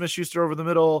Juju Smith-Schuster over the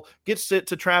middle, gets it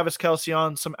to Travis Kelce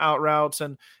on some out routes,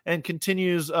 and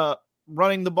continues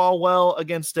running the ball well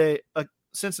against a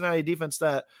Cincinnati defense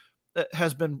that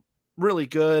has been really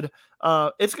good.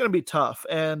 It's going to be tough.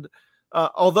 And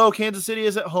although Kansas City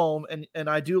is at home, and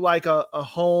I do like a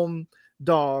home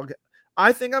dog,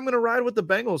 I think I'm going to ride with the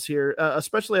Bengals here,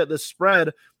 especially at this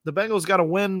spread. The Bengals got to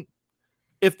win.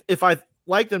 If I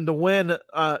like them to win,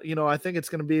 I think it's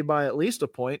going to be by at least a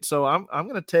point. So I'm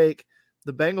going to take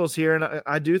the Bengals here, and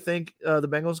I do think the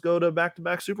Bengals go to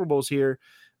back-to-back Super Bowls here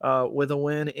with a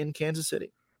win in Kansas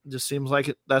City. It just seems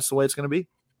like that's the way it's going to be.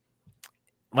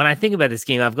 When I think about this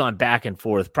game, I've gone back and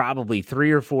forth probably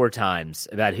 3 or 4 times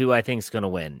about who I think is going to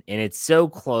win. And it's so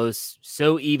close,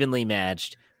 so evenly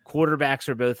matched. Quarterbacks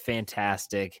are both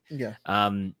fantastic. Yeah.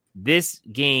 This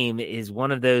game is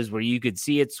one of those where you could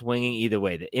see it swinging either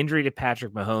way. The injury to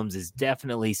Patrick Mahomes is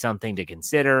definitely something to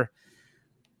consider.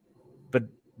 But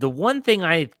the one thing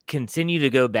I continue to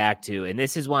go back to, and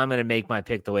this is why I'm going to make my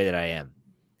pick the way that I am,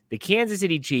 the Kansas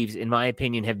City Chiefs, in my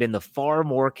opinion, have been the far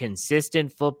more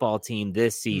consistent football team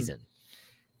this season.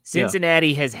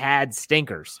 Cincinnati has had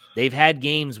stinkers. They've had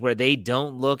games where they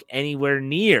don't look anywhere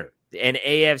near an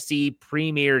AFC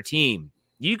premier team.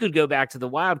 You could go back to the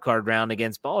wild card round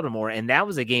against Baltimore, and that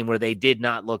was a game where they did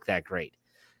not look that great.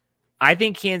 I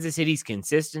think Kansas City's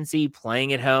consistency,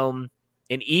 playing at home,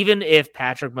 and even if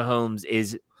Patrick Mahomes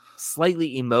is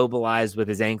slightly immobilized with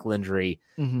his ankle injury,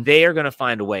 they are going to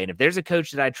find a way. And if there's a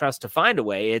coach that I trust to find a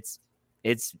way,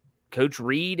 it's Coach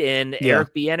Reed and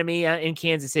Eric Bieniemy in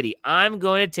Kansas City. I'm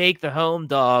going to take the home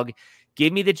dog.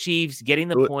 Give me the Chiefs getting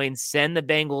the points, send the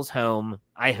Bengals home.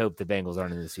 I hope the Bengals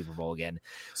aren't in the Super Bowl again.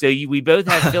 So we both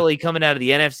have Philly coming out of the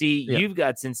NFC. You've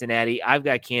got Cincinnati. I've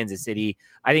got Kansas City.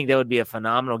 I think that would be a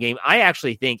phenomenal game. I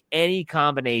actually think any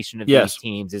combination of these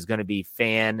teams is going to be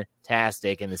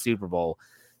fantastic in the Super Bowl.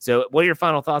 So what are your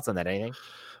final thoughts on that? Anything?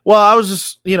 Well, I was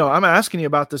just, I'm asking you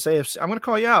about this AFC. I'm going to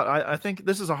call you out. I think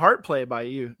this is a heart play by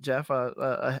you, Jeff,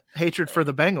 a hatred for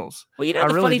the Bengals. Well,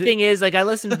 the funny thing is, I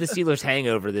listened to the Steelers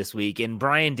Hangover this week, and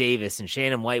Brian Davis and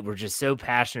Shannon White were just so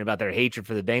passionate about their hatred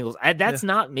for the Bengals. That's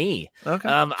not me. Okay.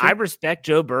 I respect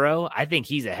Joe Burrow. I think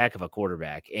he's a heck of a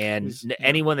quarterback. And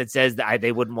anyone that says that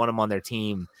they wouldn't want him on their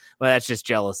team, well, that's just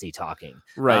jealousy talking.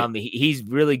 Right. He's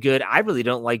really good. I really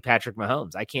don't like Patrick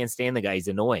Mahomes. I can't stand the guy. He's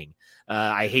annoying.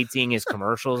 I hate seeing his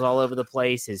commercials all over the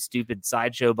place, his stupid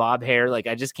sideshow bob hair.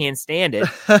 I just can't stand it.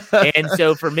 And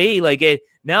so for me,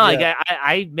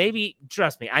 I maybe,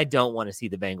 trust me, I don't want to see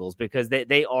the Bengals because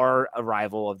they are a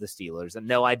rival of the Steelers. And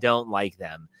no, I don't like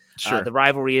them. Sure. The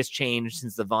rivalry has changed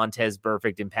since the Vontaze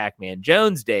Burfict and Pac-Man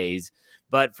Jones days.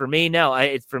 But for me, no,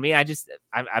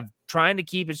 I'm trying to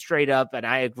keep it straight up. And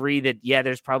I agree that,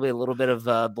 there's probably a little bit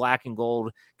of black and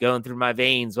gold going through my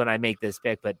veins when I make this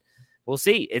pick, but we'll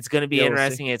see. It's going to be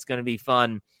interesting. It's going to be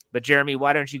fun. But Jeremy,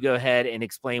 why don't you go ahead and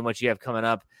explain what you have coming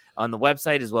up on the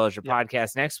website as well as your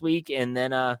podcast next week? And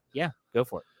then, go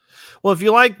for it. Well, if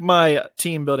you like my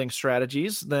team building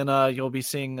strategies, then you'll be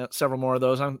seeing several more of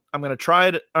those. I'm going to try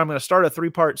it. I'm going to start a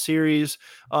 3-part series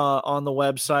on the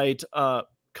website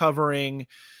covering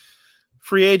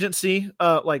free agency,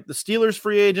 like the Steelers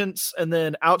free agents, and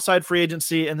then outside free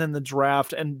agency, and then the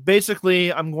draft. And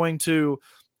basically, I'm going to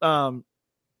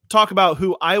talk about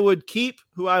who I would keep,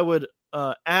 who I would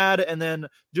add, and then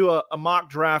do a mock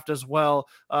draft as well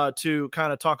to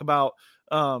kind of talk about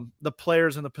the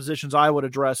players and the positions I would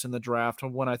address in the draft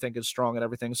and when I think is strong and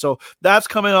everything. So that's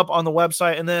coming up on the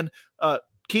website. And then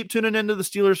keep tuning into the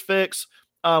Steelers Fix.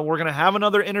 We're going to have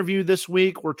another interview this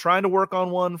week. We're trying to work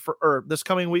on one for this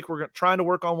coming week. We're trying to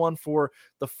work on one for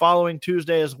the following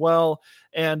Tuesday as well.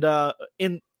 And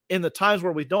in the times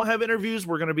where we don't have interviews,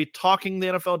 we're going to be talking the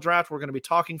NFL draft. We're going to be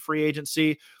talking free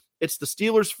agency. It's the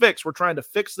Steelers Fix. We're trying to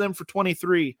fix them for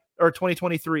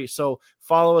 2023. So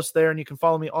follow us there, and you can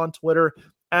follow me on Twitter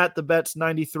at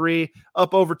 @thebets93.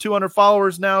 Up over 200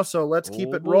 followers now, so let's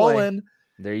keep it rolling.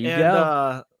 There you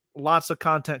go. Lots of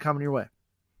content coming your way.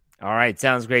 All right,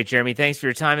 sounds great, Jeremy. Thanks for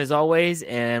your time as always,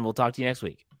 and we'll talk to you next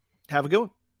week. Have a good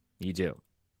one. You too.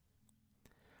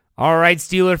 All right,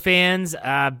 Steeler fans,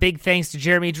 big thanks to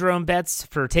Jeremy Jerome Betts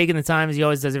for taking the time, as he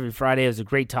always does every Friday. It was a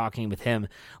great talking with him.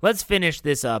 Let's finish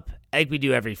this up, like we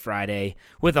do every Friday,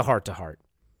 with a heart-to-heart.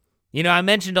 I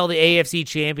mentioned all the AFC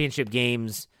Championship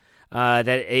games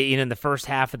in the first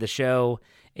half of the show,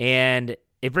 and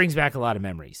it brings back a lot of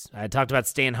memories. I talked about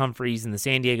Stan Humphries and the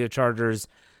San Diego Chargers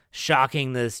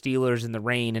shocking the Steelers in the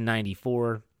rain in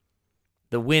 94,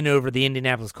 the win over the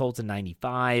Indianapolis Colts in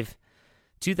 95,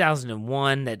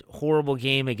 2001, that horrible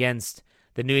game against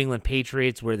the New England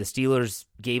Patriots where the Steelers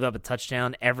gave up a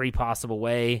touchdown every possible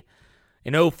way.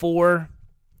 In 2004,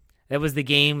 that was the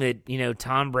game that,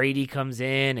 Tom Brady comes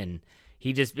in and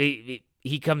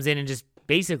he comes in and just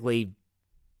basically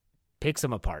picks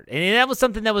them apart. And that was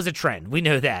something that was a trend. We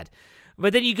know that.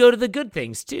 But then you go to the good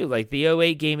things, too, like the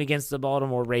 2008 game against the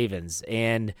Baltimore Ravens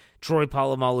and Troy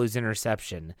Polamalu's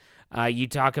interception. You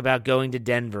talk about going to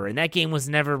Denver, and that game was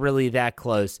never really that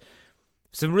close.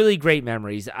 Some really great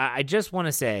memories. I just want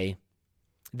to say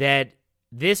that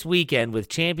this weekend, with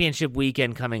championship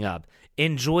weekend coming up,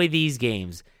 enjoy these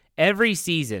games. Every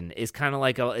season is kind of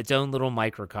like its own little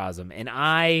microcosm, and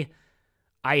I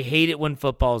hate it when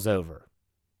football's over.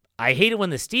 I hate it when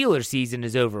the Steelers season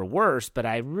is over worse, but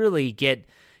I really get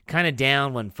kind of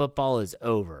down when football is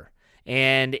over.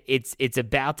 And it's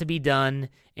about to be done,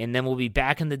 and then we'll be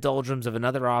back in the doldrums of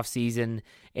another offseason.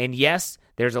 And yes,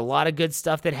 there's a lot of good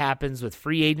stuff that happens with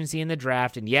free agency and the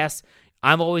draft. And yes,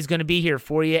 I'm always going to be here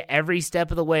for you every step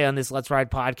of the way on this Let's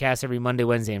Ride podcast every Monday,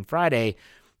 Wednesday, and Friday.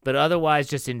 But otherwise,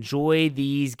 just enjoy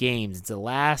these games. It's the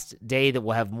last day that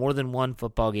we'll have more than one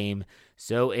football game,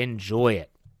 so enjoy it.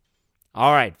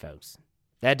 All right, folks,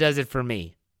 that does it for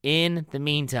me. In the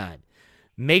meantime,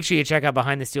 make sure you check out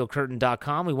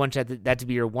BehindTheSteelCurtain.com. We want that to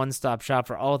be your one-stop shop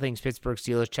for all things Pittsburgh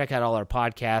Steelers. Check out all our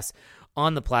podcasts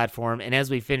on the platform. And as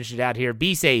we finish it out here,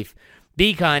 be safe,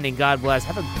 be kind, and God bless.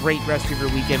 Have a great rest of your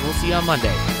weekend. We'll see you on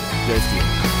Monday. Go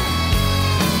Steelers.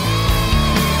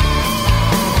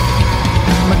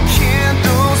 My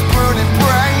candles burning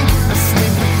bright. I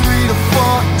sleep for 3 to 4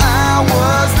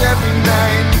 hours every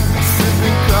night.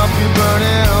 Sipping coffee,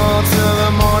 burning all till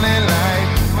the morning light.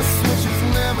 My switch is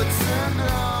never turned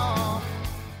off.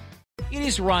 It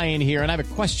is Ryan here, and I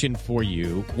have a question for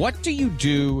you. What do you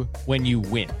do when you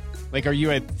win? Like, are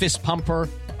you a fist pumper,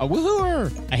 a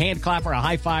woohooer, a hand clapper, a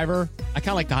high fiver? I kind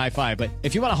of like the high five, but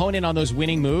if you want to hone in on those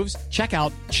winning moves, check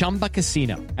out Chumba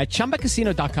Casino. At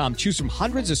ChumbaCasino.com, choose from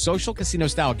hundreds of social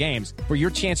casino-style games for your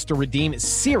chance to redeem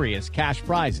serious cash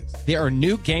prizes. There are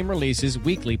new game releases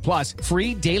weekly, plus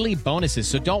free daily bonuses,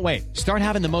 so don't wait. Start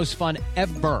having the most fun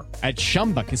ever at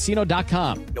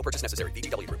ChumbaCasino.com. No purchase necessary.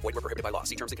 VGW Group. Void where prohibited by law.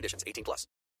 See terms and conditions. 18+.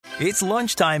 It's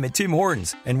lunchtime at Tim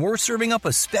Hortons, and we're serving up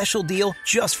a special deal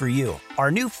just for you.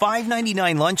 Our new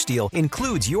 $5.99 lunch deal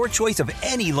includes your choice of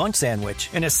any lunch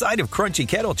sandwich and a side of crunchy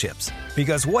kettle chips.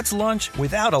 Because what's lunch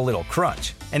without a little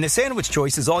crunch? And the sandwich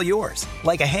choice is all yours,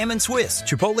 like a ham and Swiss,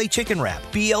 Chipotle chicken wrap,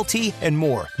 BLT, and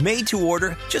more, made to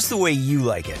order just the way you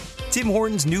like it. Tim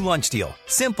Hortons' new lunch deal.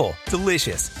 Simple,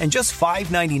 delicious, and just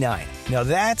 $5.99. Now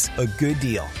that's a good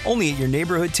deal. Only at your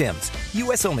neighborhood Tim's.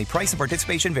 U.S. only. Price and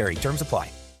participation vary. Terms apply.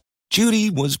 Judy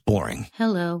was boring.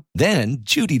 Hello. Then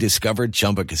Judy discovered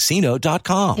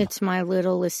ChumbaCasino.com. It's my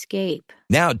little escape.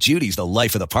 Now Judy's the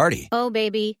life of the party. Oh,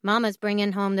 baby, mama's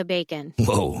bringing home the bacon.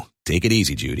 Whoa, take it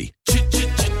easy, Judy.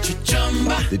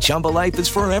 The Chumba life is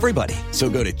for everybody. So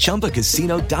go to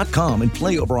ChumbaCasino.com and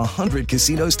play over 100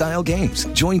 casino-style games.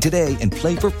 Join today and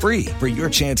play for free for your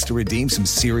chance to redeem some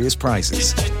serious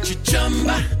prizes.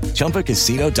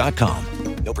 ChumbaCasino.com.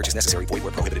 No purchase necessary. Void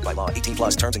where prohibited by law.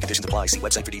 18+. Terms and conditions apply. See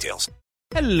website for details.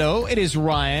 Hello, it is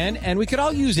Ryan, and we could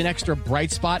all use an extra bright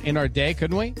spot in our day,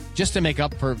 couldn't we? Just to make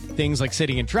up for things like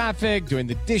sitting in traffic, doing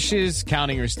the dishes,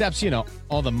 counting your steps,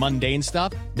 all the mundane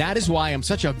stuff. That is why I'm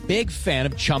such a big fan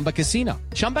of Chumba Casino.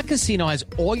 Chumba Casino has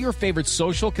all your favorite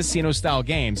social casino-style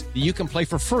games that you can play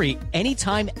for free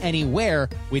anytime, anywhere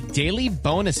with daily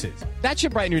bonuses. That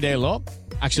should brighten your day a little.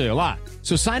 Actually, a lot.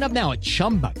 So sign up now at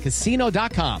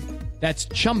ChumbaCasino.com. That's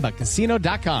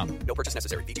ChumbaCasino.com. No purchase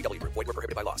necessary. VGW Group. Void where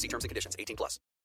prohibited by law. See terms and conditions. 18+.